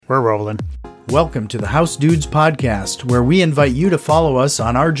We're rolling. Welcome to the House Dudes podcast, where we invite you to follow us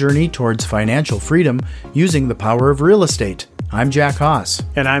on our journey towards financial freedom using the power of real estate. I'm Jack Haas.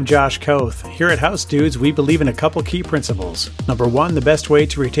 And I'm Josh Koth. Here at House Dudes, we believe in a couple key principles. Number one, the best way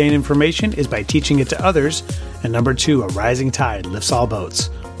to retain information is by teaching it to others. And number two, a rising tide lifts all boats.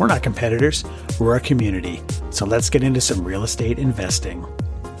 We're not competitors, we're a community. So let's get into some real estate investing.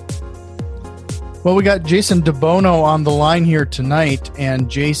 Well, we got Jason DeBono on the line here tonight, and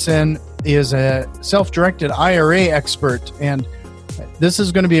Jason is a self-directed IRA expert. And this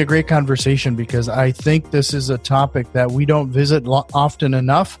is going to be a great conversation because I think this is a topic that we don't visit often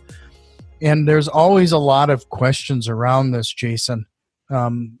enough. And there's always a lot of questions around this, Jason,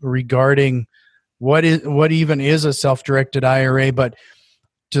 regarding what even is a self-directed IRA. But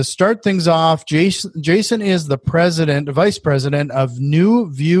to start things off, Jason is the vice president of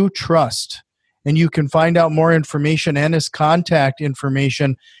New View Trust. And you can find out more information and his contact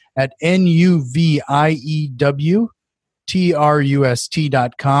information at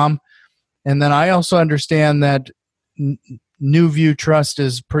nuviewtrust.com. And then I also understand that New View Trust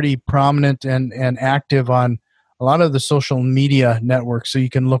is pretty prominent and active on a lot of the social media networks, so you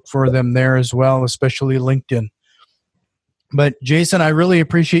can look for them there as well, especially LinkedIn. But Jason, I really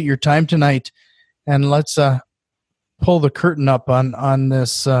appreciate your time tonight, and let's pull the curtain up on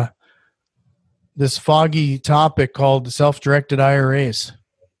this this foggy topic called self-directed IRAs.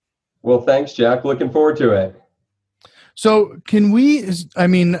 Well, thanks, Jack. Looking forward to it. So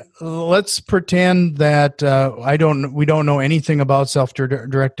let's pretend that we don't know anything about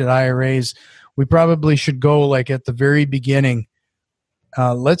self-directed IRAs. We probably should go like at the very beginning.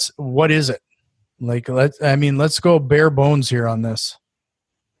 What is it? Let's go bare bones here on this.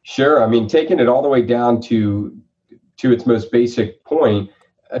 Sure. Taking it all the way down to its most basic point,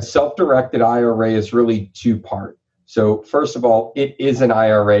 a self-directed IRA is really two-part. So first of all, it is an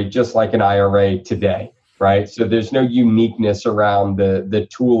IRA just like an IRA today, right? So there's no uniqueness around the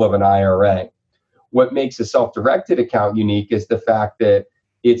tool of an IRA. What makes a self-directed account unique is the fact that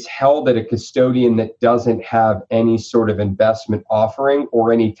it's held at a custodian that doesn't have any sort of investment offering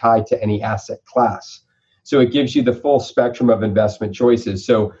or any tie to any asset class. So it gives you the full spectrum of investment choices.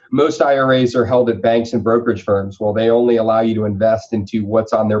 So most IRAs are held at banks and brokerage firms. Well, they only allow you to invest into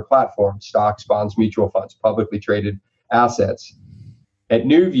what's on their platform: stocks, bonds, mutual funds, publicly traded assets. At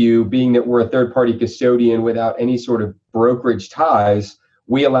New View, being that we're a third-party custodian without any sort of brokerage ties,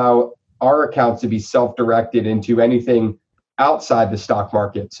 we allow our accounts to be self-directed into anything outside the stock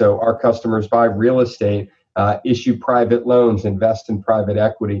market. So our customers buy real estate, issue private loans, invest in private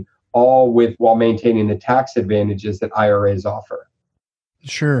equity, all while maintaining the tax advantages that IRAs offer.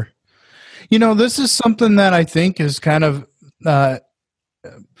 Sure. This is something that I think is kind of, I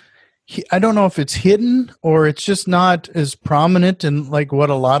don't know if it's hidden or it's just not as prominent in like what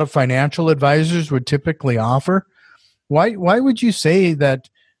a lot of financial advisors would typically offer. Why would you say that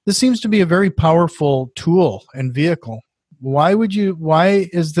this seems to be a very powerful tool and vehicle? Why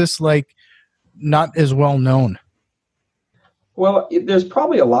is this like not as well known? Well, there's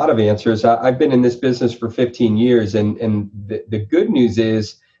probably a lot of answers. I've been in this business for 15 years, and the good news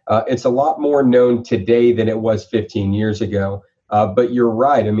is it's a lot more known today than it was 15 years ago. But you're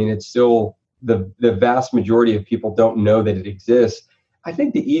right. It's still the vast majority of people don't know that it exists. I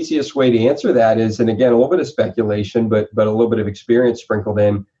think the easiest way to answer that is, and again, a little bit of speculation, but a little bit of experience sprinkled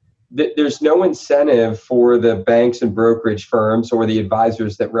in, that there's no incentive for the banks and brokerage firms or the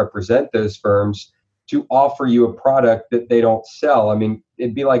advisors that represent those firms to offer you a product that they don't sell.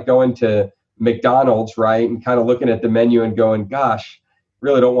 It'd be like going to McDonald's, right, and kind of looking at the menu and going, gosh,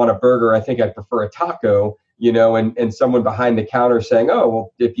 really don't want a burger. I think I'd prefer a taco, and someone behind the counter saying, oh,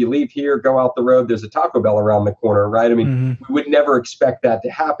 well, if you leave here, go out the road, there's a Taco Bell around the corner, right? We would never expect that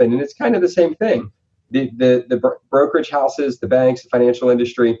to happen. And it's kind of the same thing. The brokerage houses, the banks, the financial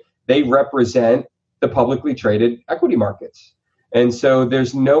industry, they represent the publicly traded equity markets. And so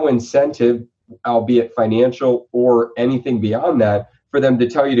there's no incentive, albeit financial or anything beyond that, for them to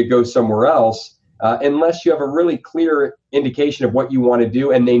tell you to go somewhere else unless you have a really clear indication of what you want to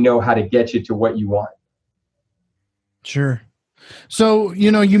do and they know how to get you to what you want. Sure. So,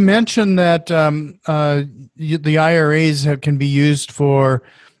 you mentioned that the IRAs can be used for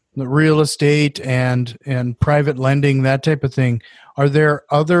the real estate and private lending, that type of thing. Are there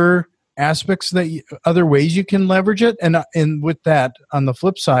other aspects other ways you can leverage it? And with that, on the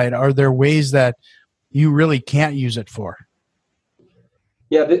flip side, are there ways that you really can't use it for?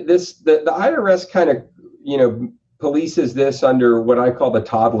 Yeah, the IRS kind of, polices this under what I call the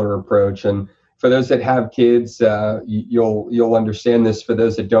toddler approach. And for those that have kids, you'll understand this. For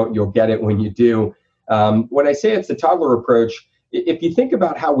those that don't, you'll get it when you do. When I say it's the toddler approach, if you think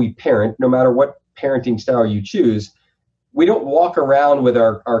about how we parent, no matter what parenting style you choose, we don't walk around with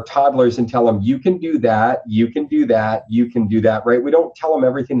our toddlers and tell them, you can do that, you can do that, you can do that, right? We don't tell them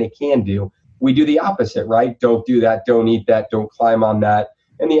everything they can do. We do the opposite, right? Don't do that, don't eat that, don't climb on that.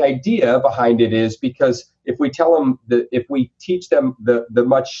 And the idea behind it is because if we tell them if we teach them the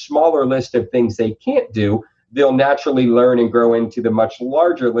much smaller list of things they can't do, they'll naturally learn and grow into the much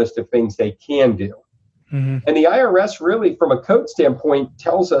larger list of things they can do. Mm-hmm. And the IRS really, from a code standpoint,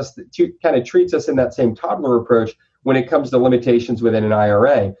 tells us kind of treats us in that same toddler approach when it comes to limitations within an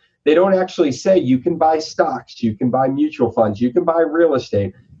IRA. They don't actually say you can buy stocks, you can buy mutual funds, you can buy real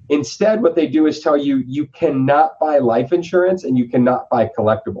estate. Instead, what they do is tell you you cannot buy life insurance and you cannot buy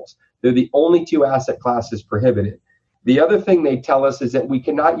collectibles. They're the only two asset classes prohibited. The other thing they tell us is that we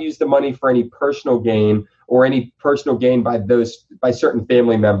cannot use the money for any personal gain or any personal gain by certain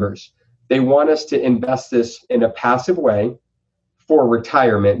family members. They want us to invest this in a passive way for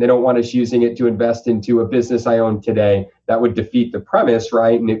retirement. They don't want us using it to invest into a business I own today. That would defeat the premise,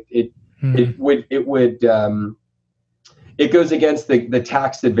 right? And it goes against the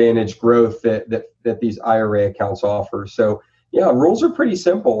tax advantage growth that these IRA accounts offer. So yeah, rules are pretty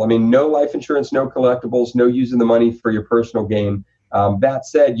simple. I mean, no life insurance, no collectibles, no using the money for your personal gain. That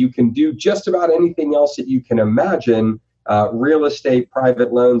said, you can do just about anything else that you can imagine. Real estate,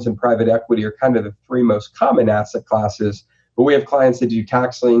 private loans, and private equity are kind of the three most common asset classes. But we have clients that do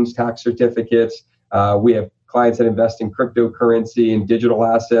tax liens, tax certificates. We have clients that invest in cryptocurrency and digital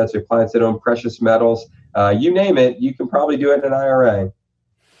assets. We have clients that own precious metals. You name it, you can probably do it in an IRA.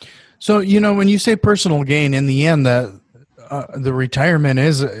 So, when you say personal gain, in the end, the retirement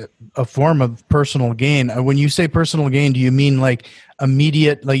is a form of personal gain. When you say personal gain, do you mean like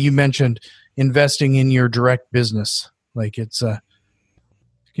immediate, like you mentioned, investing in your direct business? Like it's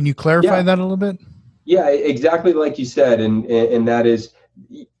can you clarify that a little bit? Yeah, exactly like you said. And that is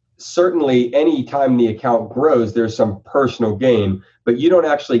certainly any time the account grows, there's some personal gain, but you don't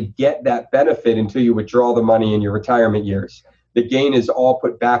actually get that benefit until you withdraw the money in your retirement years. The gain is all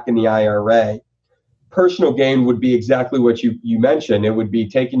put back in the IRA. Personal gain would be exactly what you mentioned. It would be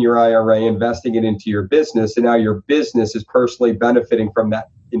taking your IRA, investing it into your business, and now your business is personally benefiting from that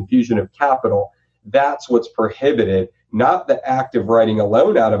infusion of capital. That's what's prohibited, not the act of writing a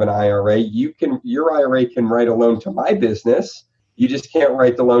loan out of an IRA. Your IRA can write a loan to my business. You just can't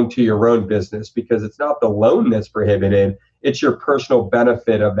write the loan to your own business because it's not the loan that's prohibited. It's your personal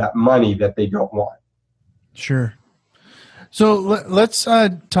benefit of that money that they don't want. Sure. So let's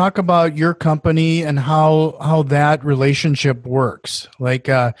talk about your company and how that relationship works. Like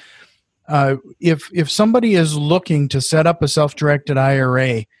if somebody is looking to set up a self-directed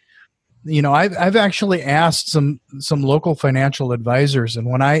IRA, I've actually asked some local financial advisors, and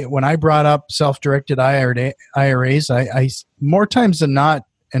when I brought up self-directed IRAs, I more times than not,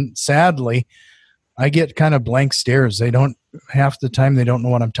 and sadly, I get kind of blank stares. Half the time they don't know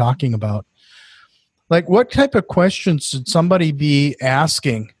what I'm talking about. Like, what type of questions should somebody be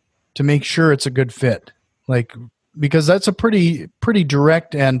asking to make sure it's a good fit? Like, because that's a pretty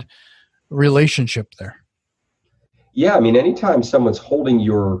direct and relationship there. Yeah, I mean, anytime someone's holding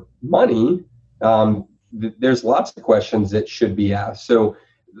your money, there's lots of questions that should be asked. So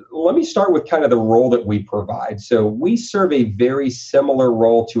let me start with kind of the role that we provide. So we serve a very similar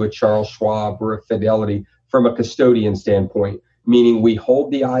role to a Charles Schwab or a Fidelity from a custodian standpoint, meaning we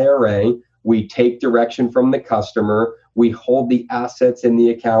hold the IRA, we take direction from the customer, we hold the assets in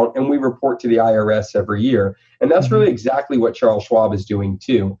the account, and we report to the IRS every year. And that's really exactly what Charles Schwab is doing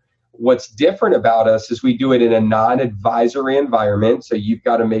too. What's different about us is we do it in a non-advisory environment, so you've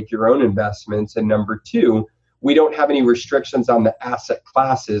got to make your own investments. And number two, we don't have any restrictions on the asset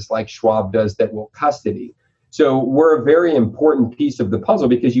classes like Schwab does that will custody. So we're a very important piece of the puzzle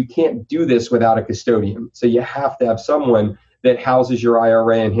because you can't do this without a custodian. So you have to have someone that houses your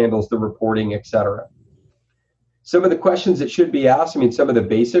IRA and handles the reporting, et cetera. Some of the questions that should be asked, some of the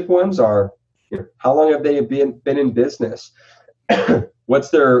basic ones are, how long have they been in business? What's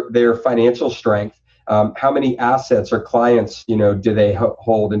their financial strength? How many assets or clients, do they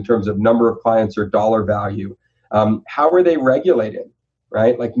hold in terms of number of clients or dollar value? How are they regulated,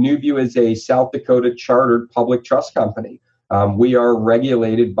 right? Like NewView is a South Dakota chartered public trust company. We are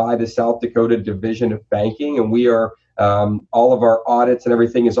regulated by the South Dakota Division of Banking, and we are all of our audits and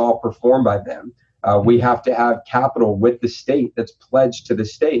everything is all performed by them. We have to have capital with the state that's pledged to the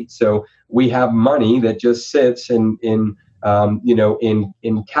state. So we have money that just sits in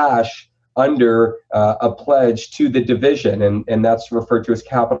cash under a pledge to the division, and that's referred to as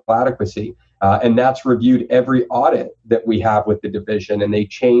capital adequacy. And that's reviewed every audit that we have with the division, and they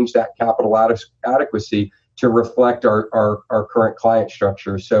change that capital adequacy to reflect our current client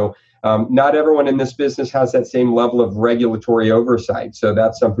structure. So not everyone in this business has that same level of regulatory oversight. So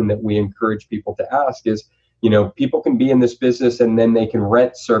that's something that we encourage people to ask is, people can be in this business and then they can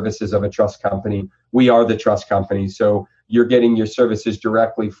rent services of a trust company. We are the trust company. So you're getting your services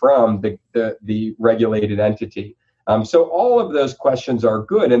directly from the regulated entity. So all of those questions are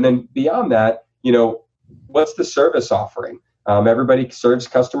good. And then beyond that, what's the service offering? Everybody serves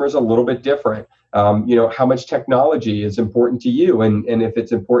customers a little bit different. How much technology is important to you? And if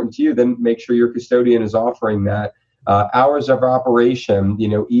it's important to you, then make sure your custodian is offering that. Hours of operation,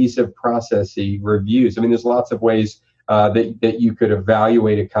 ease of processing, reviews. I mean, there's lots of ways that you could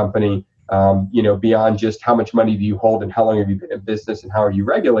evaluate a company, beyond just how much money do you hold and how long have you been in business and how are you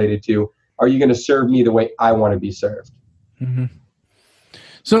regulated to, are you going to serve me the way I want to be served? Mm-hmm.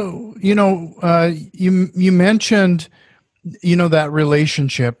 So, you mentioned, that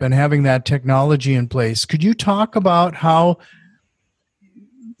relationship and having that technology in place. Could you talk about how,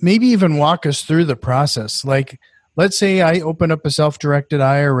 maybe even walk us through the process? Like, let's say I open up a self-directed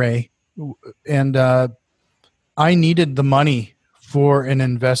IRA and I needed the money for an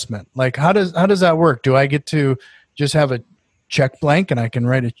investment. Like, how does that work? Do I get to just have a check blank and I can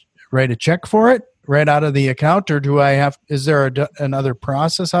write a check for it right out of the account, or is there another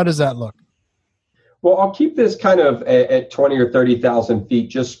process? How does that look? Well, I'll keep this kind of at 20 or 30,000 feet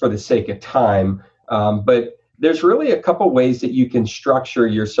just for the sake of time. But there's really a couple ways that you can structure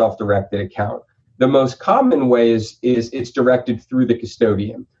your self-directed account. The most common way is it's directed through the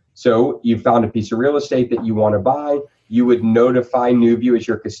custodian. So you found a piece of real estate that you want to buy. You would notify NewView as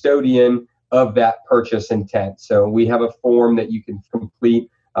your custodian of that purchase intent. So we have a form that you can complete.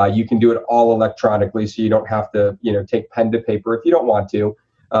 You can do it all electronically, so you don't have to, take pen to paper if you don't want to.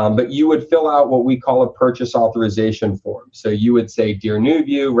 But you would fill out what we call a purchase authorization form. So you would say, "Dear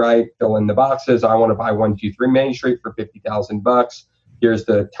NewView," right? Fill in the boxes. I want to buy 123 Main Street for $50,000. Here's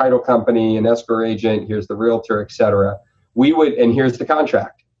the title company and escrow agent. Here's the realtor, etc. And here's the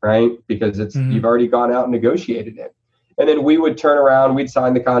contract, right? Because you've already gone out and negotiated it. And then we would turn around, we'd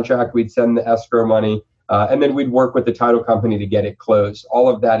sign the contract, we'd send the escrow money, and then we'd work with the title company to get it closed. All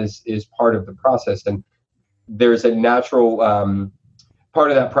of that is part of the process. And there's a natural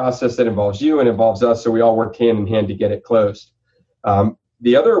part of that process that involves you and involves us, so we all work hand in hand to get it closed.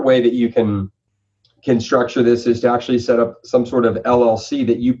 The other way that you can structure this is to actually set up some sort of LLC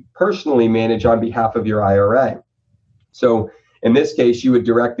that you personally manage on behalf of your IRA. So in this case, you would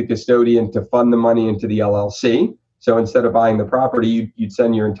direct the custodian to fund the money into the LLC. So instead of buying the property, you'd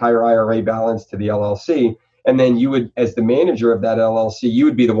send your entire IRA balance to the LLC, and then you would, as the manager of that LLC, you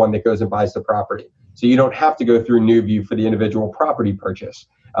would be the one that goes and buys the property. So you don't have to go through NewView for the individual property purchase.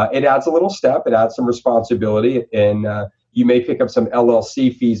 It adds a little step, it adds some responsibility, and you may pick up some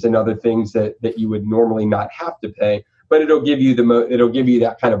LLC fees and other things that you would normally not have to pay, but it'll give you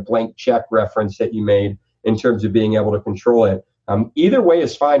that kind of blank check reference that you made in terms of being able to control it. Either way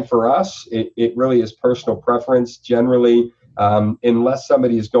is fine for us. It really is personal preference. Generally, unless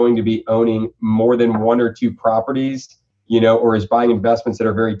somebody is going to be owning more than one or two properties, or is buying investments that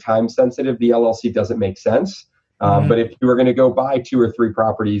are very time sensitive, the LLC doesn't make sense. But if you were going to go buy 2 or 3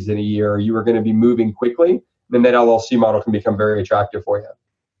 properties in a year, or you were going to be moving quickly, then that LLC model can become very attractive for you.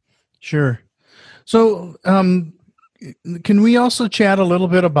 Sure. So, can we also chat a little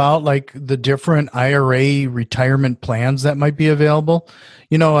bit about like the different IRA retirement plans that might be available?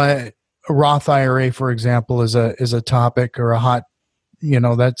 A Roth IRA, for example, is a topic or a hot,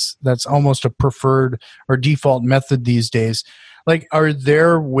 that's almost a preferred or default method these days. Like, are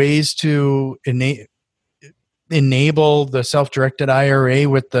there ways to enable the self-directed IRA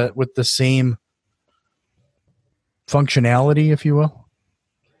with the same functionality, if you will?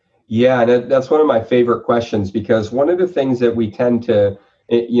 Yeah, and that's one of my favorite questions, because one of the things that we tend to,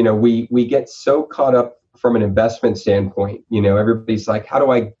 we get so caught up from an investment standpoint. Everybody's like, how do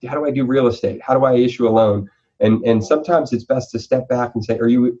I do real estate? How do I issue a loan? And sometimes it's best to step back and say, are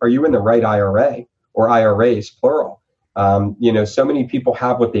you in the right IRA or IRAs, plural? So many people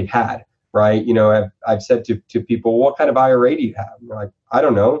have what they've had, right? I've said to people, what kind of IRA do you have? And they're like, I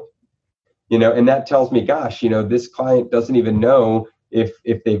don't know. And that tells me, gosh, this client doesn't even know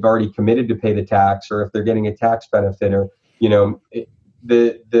if they've already committed to pay the tax, or if they're getting a tax benefit, or,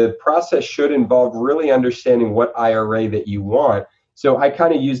 the process should involve really understanding what IRA that you want. So I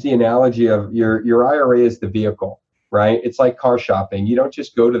kind of use the analogy of your IRA is the vehicle, right? It's like car shopping. You don't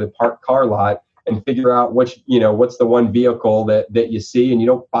just go to the parked car lot and figure out what's the one vehicle that you see, and you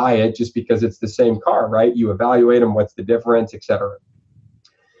don't buy it just because it's the same car, right? You evaluate them, what's the difference, et cetera.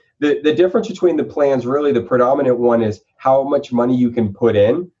 The difference between the plans, really the predominant one, is how much money you can put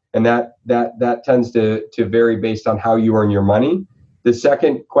in And that tends to vary based on how you earn your money. The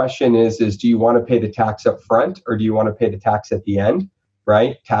second question is do you want to pay the tax up front or do you want to pay the tax at the end,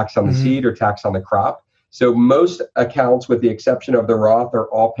 right? Tax on the seed or tax on the crop. So most accounts, with the exception of the Roth, are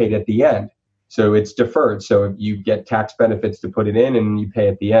all paid at the end. So it's deferred. So you get tax benefits to put it in and you pay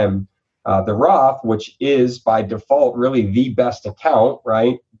at the end. The Roth, which is by default really the best account,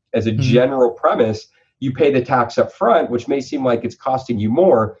 right? As a general premise, you pay the tax up front, which may seem like it's costing you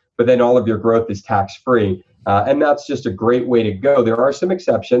more, but then all of your growth is tax-free. And that's just a great way to go. There are some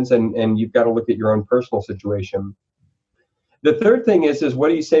exceptions, and you've got to look at your own personal situation. The third thing is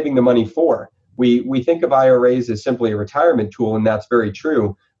what are you saving the money for? We think of IRAs as simply a retirement tool, and that's very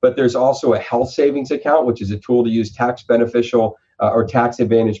true. But there's also a health savings account, which is a tool to use tax beneficial or tax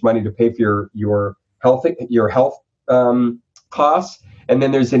advantage money to pay for your health costs. And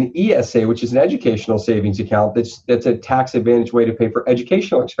then there's an ESA, which is an educational savings account that's a tax advantage way to pay for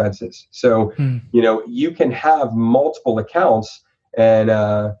educational expenses. So, you can have multiple accounts, and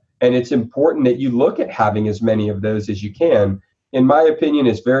it's important that you look at having as many of those as you can. In my opinion,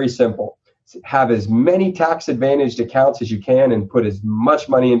 it's very simple. Have as many tax advantaged accounts as you can and put as much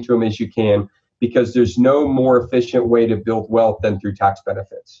money into them as you can, because there's no more efficient way to build wealth than through tax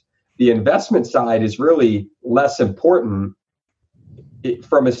benefits. The investment side is really less important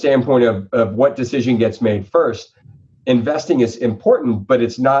from a standpoint of what decision gets made first. Investing is important, but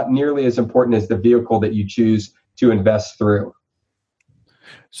it's not nearly as important as the vehicle that you choose to invest through.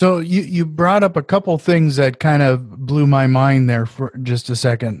 So you brought up a couple things that kind of blew my mind there for just a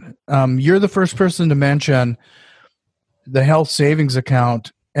second. You're the first person to mention the health savings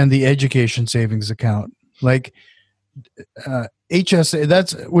account and the education savings account. Like HSA,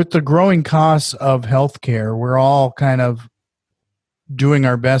 that's with the growing costs of healthcare, we're all kind of doing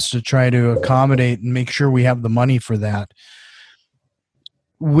our best to try to accommodate and make sure we have the money for that.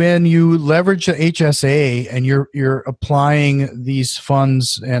 When you leverage the HSA and you're applying these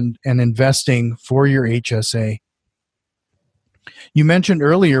funds and investing for your HSA, you mentioned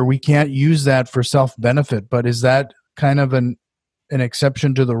earlier we can't use that for self-benefit, but is that kind of an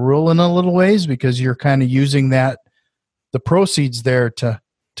exception to the rule in a little ways, because you're kind of using the proceeds there to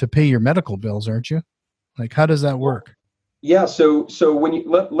pay your medical bills, aren't you? Like, how does that work? Yeah, so when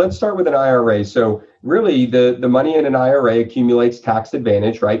let's start with an IRA. So really, the money in an IRA accumulates tax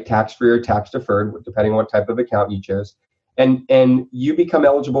advantage, right? Tax-free or tax-deferred, depending on what type of account you chose. And you become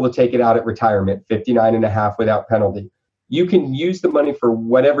eligible to take it out at retirement, 59.5 without penalty. You can use the money for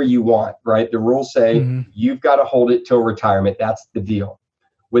whatever you want, right? The rules say you've got to hold it till retirement. That's the deal.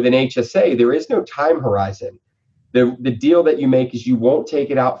 With an HSA, there is no time horizon. The deal that you make is you won't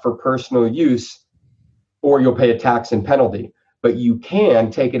take it out for personal use, or you'll pay a tax and penalty. But you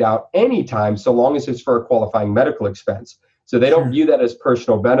can take it out anytime, so long as it's for a qualifying medical expense. So they don't view that as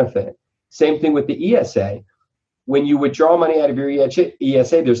personal benefit. Same thing with the ESA. When you withdraw money out of your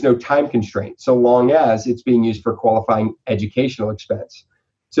ESA, there's no time constraint, so long as it's being used for qualifying educational expense.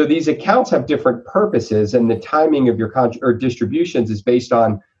 So these accounts have different purposes, and the timing of your or distributions is based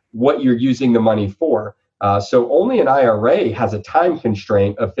on what you're using the money for. So only an IRA has a time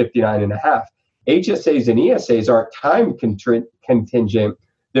constraint of 59.5. HSAs and ESAs aren't time contingent.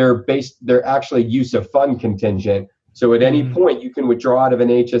 They're actually use of fund contingent. So at any point, you can withdraw out of an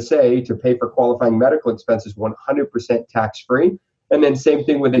HSA to pay for qualifying medical expenses 100% tax-free. And then same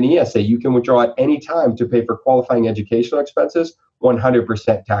thing with an ESA. You can withdraw at any time to pay for qualifying educational expenses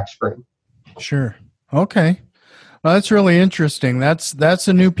 100% tax-free. Sure. Okay. Well, that's really interesting. That's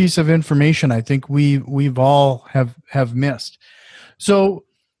a new piece of information I think we've all have missed. So,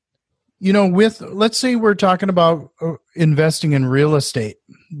 let's say we're talking about investing in real estate.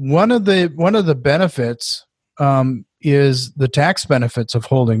 One of the benefits is the tax benefits of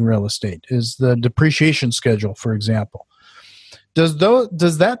holding real estate, is the depreciation schedule, for example. Does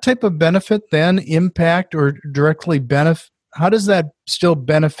that type of benefit then impact or directly benefit? How does that still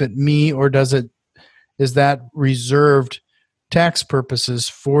benefit me, or is that reserved tax purposes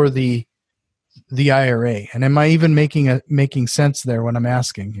for the IRA? And am I even making sense there when I'm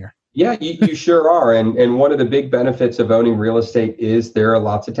asking here? Yeah, you sure are. And one of the big benefits of owning real estate is there are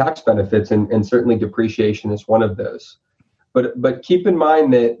lots of tax benefits, and certainly depreciation is one of those. But keep in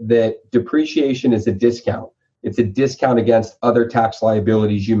mind that depreciation is a discount. It's a discount against other tax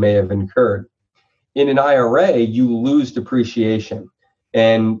liabilities you may have incurred. In an IRA, you lose depreciation.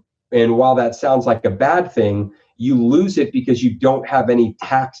 And while that sounds like a bad thing, you lose it because you don't have any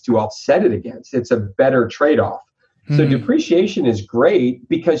tax to offset it against. It's a better trade-off. So depreciation is great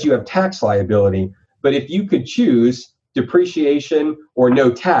because you have tax liability. But if you could choose depreciation or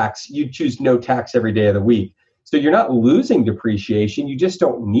no tax, you'd choose no tax every day of the week. So you're not losing depreciation. You just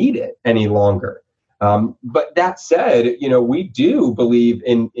don't need it any longer. But that said, we do believe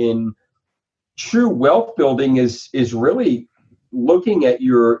in true wealth building is really looking at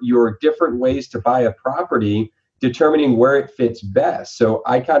your different ways to buy a property, determining where it fits best. So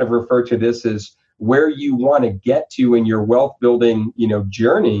I kind of refer to this as where you want to get to in your wealth building,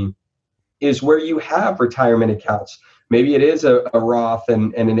 journey is where you have retirement accounts. Maybe it is a Roth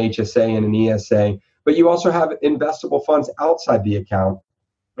and an HSA and an ESA, but you also have investable funds outside the account.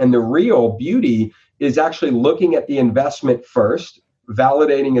 And the real beauty is actually looking at the investment first,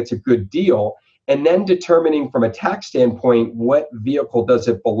 validating it's a good deal, and then determining from a tax standpoint, what vehicle does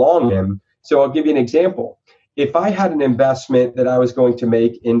it belong in? So I'll give you an example. If I had an investment that I was going to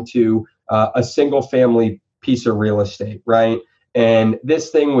make into a single family piece of real estate, right? And this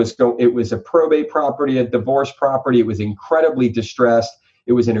thing it was a probate property, a divorce property. It was incredibly distressed.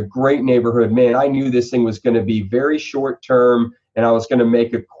 It was in a great neighborhood. Man, I knew this thing was going to be very short term and I was going to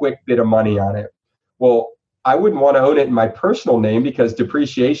make a quick bit of money on it. Well, I wouldn't want to own it in my personal name because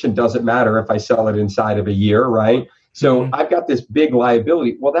depreciation doesn't matter if I sell it inside of a year, right? So I've got this big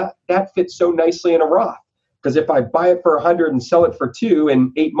liability. Well, that fits so nicely in a Roth because if I buy it for 100 and sell it for 2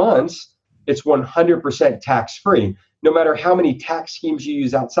 in 8 months, it's 100% tax free. No matter how many tax schemes you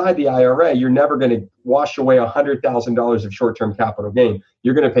use outside the IRA, you're never going to wash away $100,000 of short-term capital gain.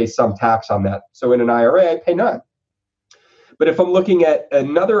 You're going to pay some tax on that. So in an IRA, I pay none. But if I'm looking at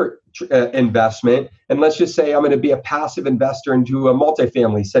another investment, and let's just say I'm going to be a passive investor into a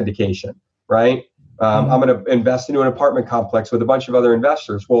multifamily syndication, right? I'm going to invest into an apartment complex with a bunch of other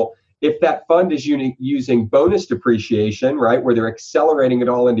investors. Well, if that fund is using bonus depreciation, right, where they're accelerating it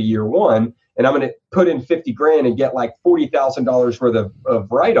all into year one, and I'm going to put in 50 grand and get like $40,000 worth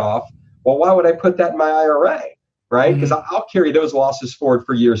of write-off, well, why would I put that in my IRA, right? Because I'll carry those losses forward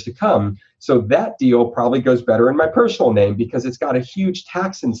for years to come. So that deal probably goes better in my personal name because it's got a huge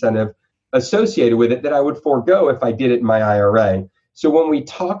tax incentive associated with it that I would forego if I did it in my IRA. So when we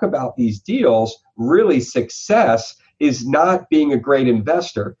talk about these deals, really success is not being a great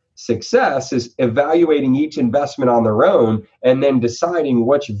investor. Success is evaluating each investment on their own and then deciding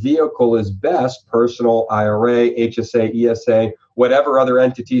which vehicle is best, personal, IRA, HSA, ESA, whatever other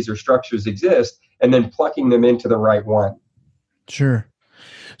entities or structures exist, and then plucking them into the right one. Sure.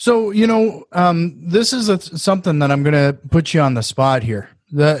 So, this is something that I'm going to put you on the spot here.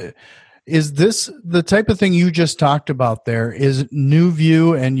 Is this the type of thing you just talked about there? Is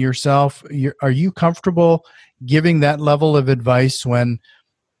NewView and yourself, are you comfortable giving that level of advice when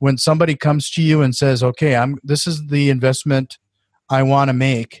somebody comes to you and says, okay, this is the investment I want to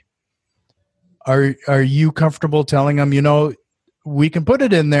make? Are you comfortable telling them, we can put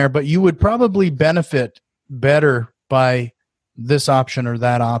it in there, but you would probably benefit better by this option or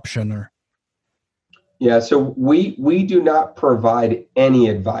that option? Or yeah, so we do not provide any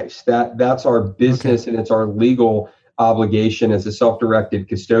advice. That's our business, okay. And it's our legal obligation as a self-directed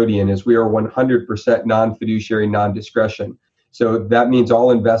custodian is we are 100% non-fiduciary, non-discretion. So that means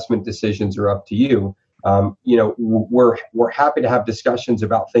all investment decisions are up to you. We're happy to have discussions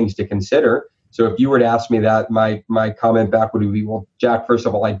about things to consider. So if you were to ask me that, my comment back would be, well, Jack, first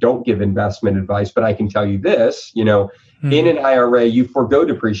of all, I don't give investment advice, but I can tell you this, in an IRA, you forego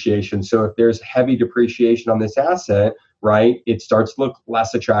depreciation. So if there's heavy depreciation on this asset, right, it starts to look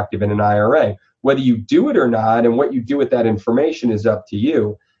less attractive in an IRA. Whether you do it or not and what you do with that information is up to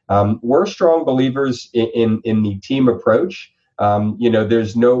you. We're strong believers in the team approach.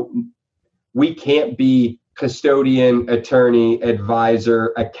 We can't be custodian, attorney,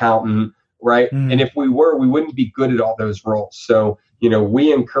 advisor, accountant, right? And if we were, we wouldn't be good at all those roles. So,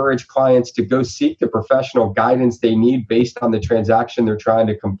 we encourage clients to go seek the professional guidance they need based on the transaction they're trying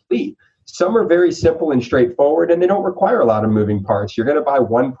to complete. Some are very simple and straightforward, and they don't require a lot of moving parts. You're going to buy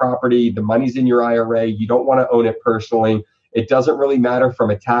one property, the money's in your IRA, you don't want to own it personally. It doesn't really matter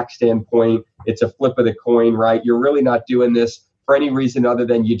from a tax standpoint. It's a flip of the coin, right? You're really not doing this for any reason other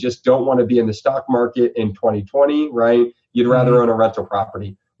than you just don't want to be in the stock market in 2020, right? You'd rather own a rental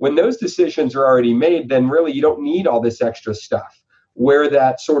property. When those decisions are already made, then really you don't need all this extra stuff. Where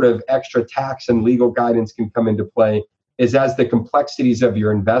that sort of extra tax and legal guidance can come into play is as the complexities of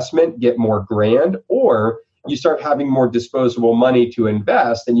your investment get more grand, or you start having more disposable money to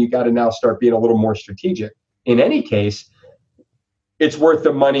invest, and you got to now start being a little more strategic. In any case, it's worth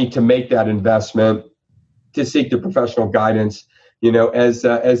the money to make that investment, to seek the professional guidance.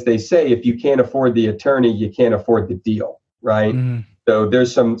 As they say, if you can't afford the attorney, you can't afford the deal, right? So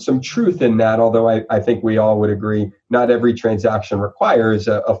there's some truth in that, although I think we all would agree not every transaction requires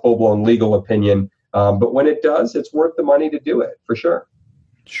a full-blown legal opinion. But when it does, it's worth the money to do it, for sure.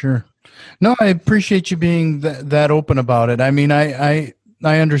 Sure. No, I appreciate you being that open about it. I mean, I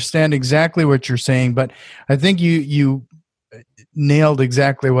understand exactly what you're saying, but I think you nailed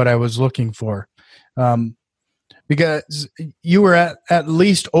exactly what I was looking for. Because you were at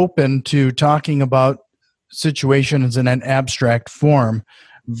least open to talking about situations in an abstract form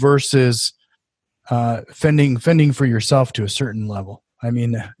versus fending for yourself to a certain level. I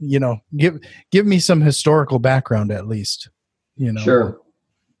mean, give me some historical background at least. Sure.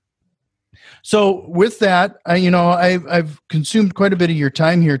 So with that, I've consumed quite a bit of your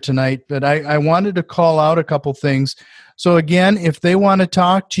time here tonight, but I wanted to call out a couple things. So again, if they want to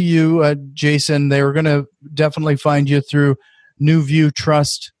talk to you, Jason, they were going to definitely find you through New View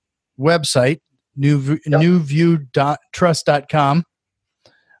Trust website, newviewtrust.com.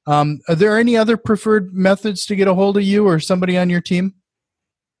 Are there any other preferred methods to get a hold of you or somebody on your team?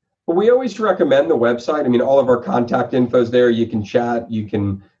 Well, we always recommend the website. I mean, all of our contact info is there. You can chat, you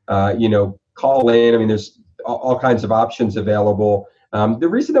can, call in. I mean, there's all kinds of options available. The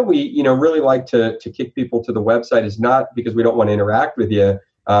reason that we, really like to kick people to the website is not because we don't want to interact with you.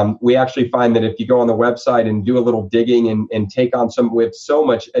 We actually find that if you go on the website and do a little digging and take on with so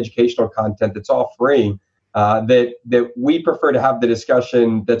much educational content that's all free, that we prefer to have the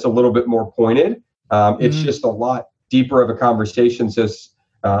discussion that's a little bit more pointed. It's just a lot deeper of a conversation. So,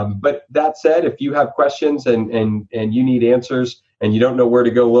 but that said, if you have questions and you need answers and you don't know where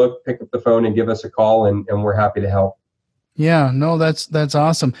to go look, pick up the phone and give us a call, and we're happy to help. Yeah, no, that's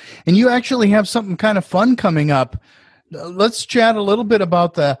awesome. And you actually have something kind of fun coming up. Let's chat a little bit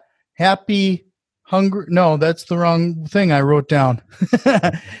about the Happy Hungry. No, that's the wrong thing I wrote down.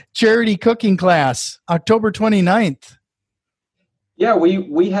 Charity cooking class, October 29th. Yeah,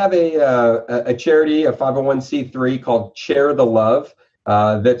 we have a charity, a 501c3 called Share the Love.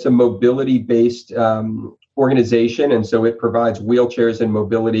 That's a mobility-based organization, and so it provides wheelchairs and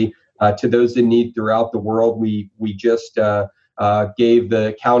mobility to those in need throughout the world. We just gave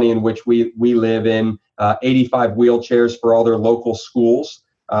the county in which we live in 85 wheelchairs for all their local schools,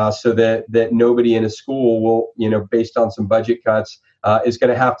 so that nobody in a school will, based on some budget cuts, is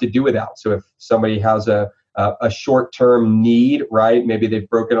going to have to do without. So if somebody has a short-term need, right? Maybe they've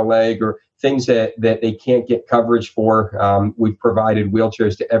broken a leg or things that they can't get coverage for. We've provided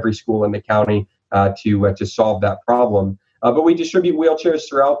wheelchairs to every school in the county to solve that problem. But we distribute wheelchairs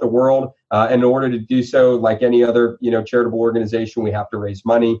throughout the world. And in order to do so, like any other charitable organization, we have to raise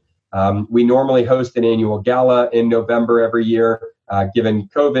money. We normally host an annual gala in November every year. Given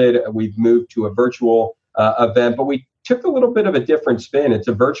COVID, we've moved to a virtual event, but we took a little bit of a different spin. It's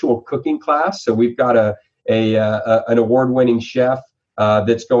a virtual cooking class, so we've got an award-winning chef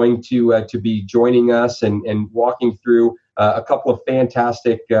that's going to be joining us and walking through a couple of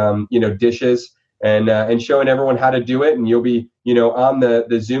fantastic dishes and showing everyone how to do it. And you'll be on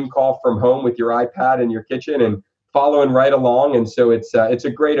the Zoom call from home with your iPad in your kitchen and following right along. And so it's a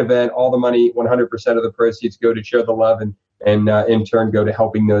great event. All the money, 100% of the proceeds go to Share the Love, and in turn go to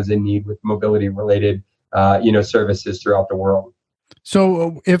helping those in need with mobility related services throughout the world.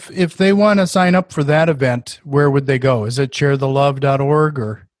 So if they want to sign up for that event, where would they go? Is it sharethelove.org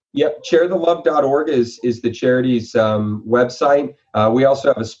or? Yep, sharethelove.org is the charity's website. We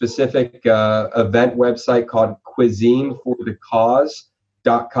also have a specific event website called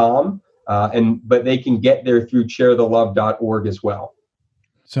cuisineforthecause.com, but they can get there through sharethelove.org as well.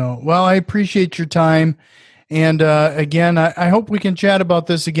 So, well, I appreciate your time. And again, I hope we can chat about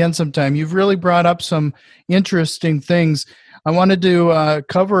this again sometime. You've really brought up some interesting things. I wanted to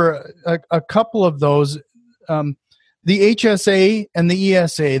cover a couple of those. The HSA and the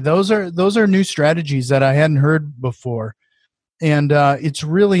ESA, those are new strategies that I hadn't heard before. And it's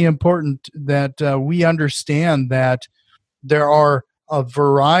really important that we understand that there are a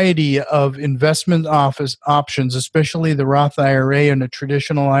variety of investment options, especially the Roth IRA and a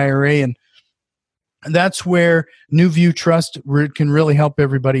traditional IRA. And that's where New View Trust can really help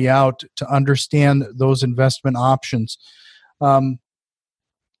everybody out to understand those investment options.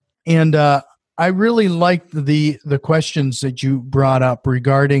 I really liked the questions that you brought up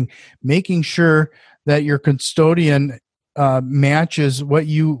regarding making sure that your custodian matches what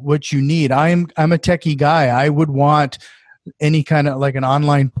you need. I'm a techie guy. I would want any kind of like an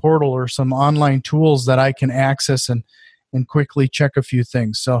online portal or some online tools that I can access and quickly check a few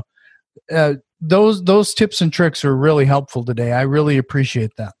things. So those tips and tricks are really helpful today. I really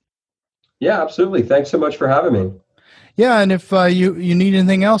appreciate that. Yeah, absolutely. Thanks so much for having me. Yeah, and if you need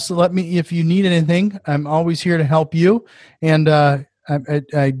anything else, let me. If you need anything, I'm always here to help you. And I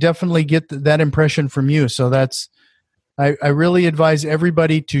definitely get that impression from you. So I really advise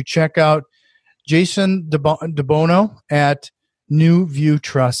everybody to check out Jason DeBono at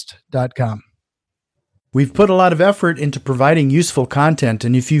newviewtrust.com. We've put a lot of effort into providing useful content,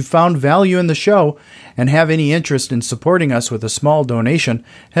 and if you found value in the show and have any interest in supporting us with a small donation,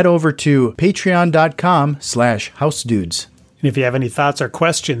 head over to patreon.com/housedudes. And if you have any thoughts or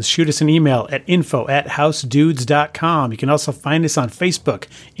questions, shoot us an email at info@housedudes.com. You can also find us on Facebook,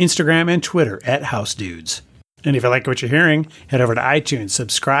 Instagram, and Twitter @housedudes. And if you like what you're hearing, head over to iTunes,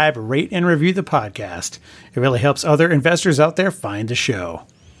 subscribe, rate, and review the podcast. It really helps other investors out there find the show.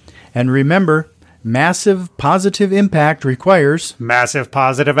 And remember, massive positive impact requires massive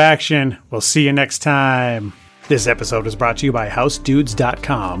positive action. We'll see you next time. This episode is brought to you by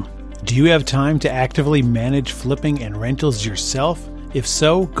housedudes.com. Do you have time to actively manage flipping and rentals yourself? If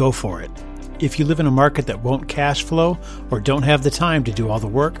so, go for it. If you live in a market that won't cash flow or don't have the time to do all the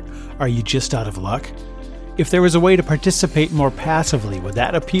work, are you just out of luck? If there was a way to participate more passively, would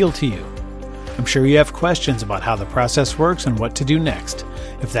that appeal to you? I'm sure you have questions about how the process works and what to do next.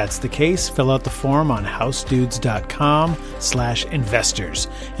 If that's the case, fill out the form on housedudes.com/investors,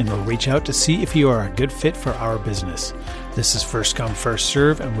 and we'll reach out to see if you are a good fit for our business. This is first come, first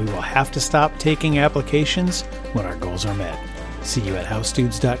serve, and we will have to stop taking applications when our goals are met. See you at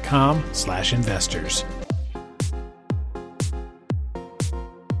housedudes.com/investors.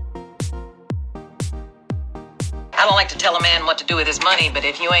 I don't like to tell a man what to do with his money, but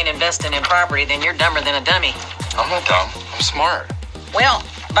if you ain't investing in property, then you're dumber than a dummy. I'm not dumb. I'm smart. Well,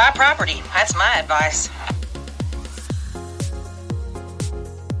 buy property. That's my advice.